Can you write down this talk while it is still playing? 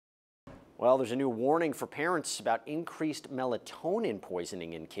Well, there's a new warning for parents about increased melatonin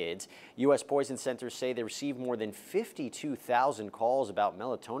poisoning in kids. U.S. poison centers say they received more than 52,000 calls about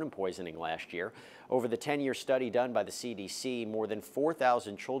melatonin poisoning last year. Over the 10-year study done by the CDC, more than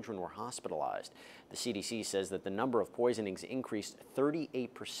 4,000 children were hospitalized. The CDC says that the number of poisonings increased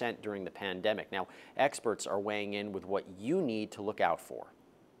 38% during the pandemic. Now, experts are weighing in with what you need to look out for.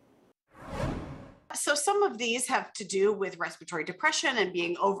 So some of these have to do with respiratory depression and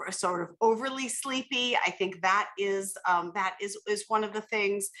being overly sleepy. I think that is one of the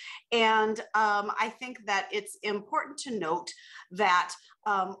things, and I think that it's important to note that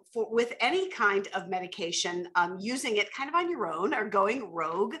with any kind of medication, using it kind of on your own or going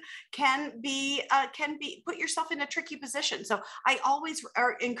rogue can be put yourself in a tricky position. So I always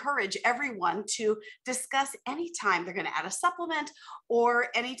encourage everyone to discuss anytime they're going to add a supplement or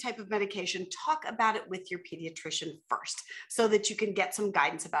any type of medication. Talk about it with your pediatrician first so that you can get some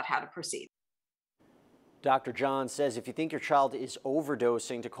guidance about how to proceed. Dr. John says if you think your child is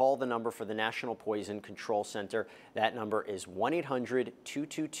overdosing, to call the number for the National Poison Control Center. That number is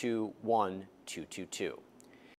 1-800-222-1222.